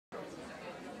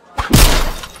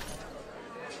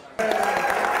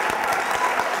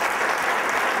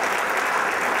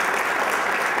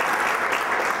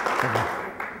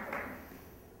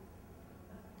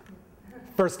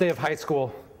First day of high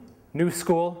school, new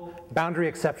school, boundary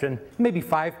exception. Maybe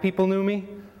 5 people knew me,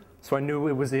 so I knew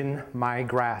it was in my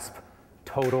grasp.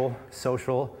 Total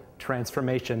social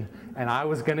transformation, and I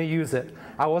was gonna use it.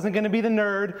 I wasn't gonna be the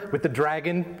nerd with the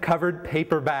dragon-covered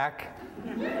paperback,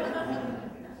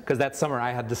 because that summer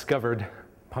I had discovered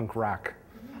punk rock.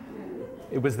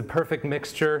 It was the perfect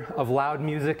mixture of loud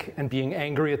music and being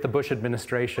angry at the Bush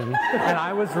administration, and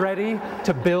I was ready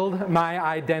to build my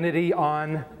identity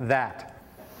on that.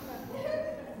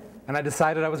 And I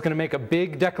decided I was going to make a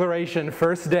big declaration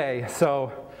first day,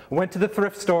 so went to the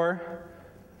thrift store,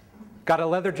 got a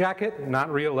leather jacket, not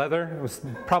real leather, it was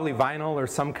probably vinyl or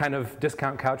some kind of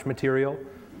discount couch material,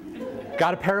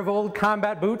 got a pair of old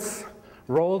combat boots,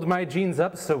 rolled my jeans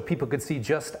up so people could see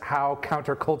just how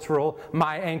countercultural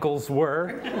my ankles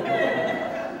were.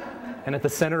 And at the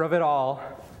center of it all,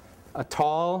 a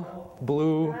tall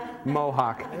blue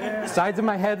mohawk. Sides of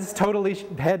my head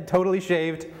totally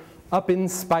shaved, up in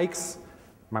spikes.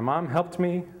 My mom helped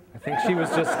me. I think she was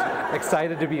just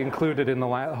excited to be included in the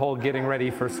whole getting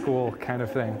ready for school kind of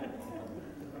thing.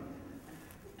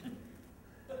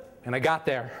 And I got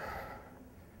there,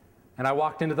 and I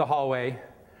walked into the hallway,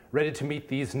 ready to meet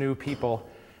these new people,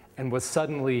 and was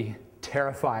suddenly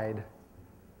terrified.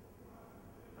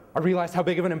 I realized how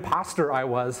big of an imposter I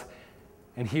was,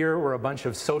 and here were a bunch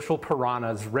of social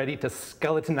piranhas ready to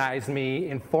skeletonize me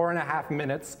in 4.5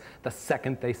 minutes the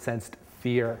second they sensed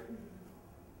fear.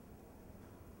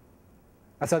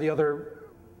 I saw the other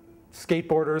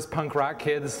skateboarders, punk rock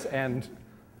kids, and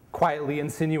quietly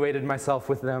insinuated myself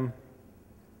with them.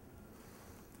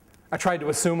 I tried to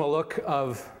assume a look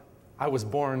of I was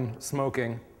born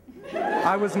smoking.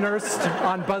 I was nursed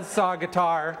on buzzsaw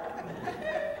guitar,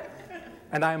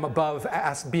 and I am above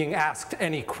being asked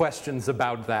any questions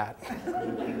about that.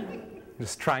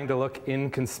 Just trying to look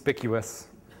inconspicuous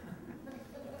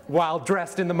while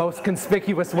dressed in the most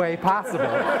conspicuous way possible.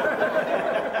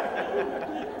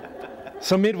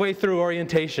 So midway through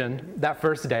orientation, that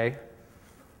first day,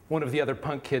 one of the other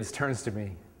punk kids turns to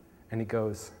me and he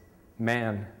goes,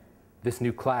 "Man, this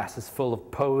new class is full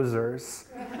of posers."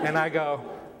 And I go,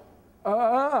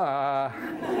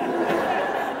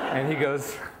 And he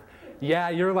goes, "Yeah,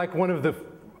 you're like one of the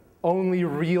only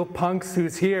real punks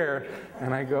who's here."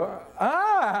 And I go,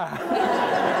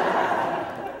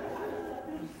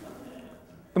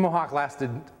 The mohawk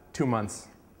lasted 2 months.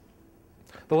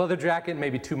 The leather jacket,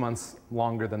 maybe 2 months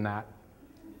longer than that.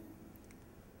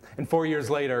 And 4 years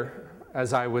later,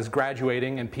 as I was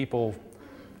graduating and people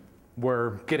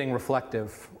were getting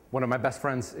reflective, one of my best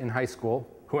friends in high school,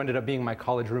 who ended up being my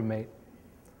college roommate,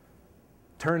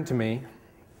 turned to me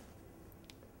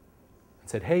and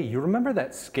said, "Hey, you remember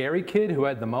that scary kid who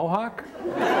had the mohawk?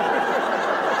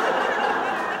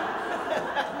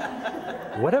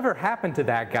 Whatever happened to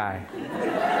that guy?"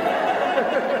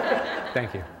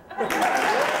 Thank you.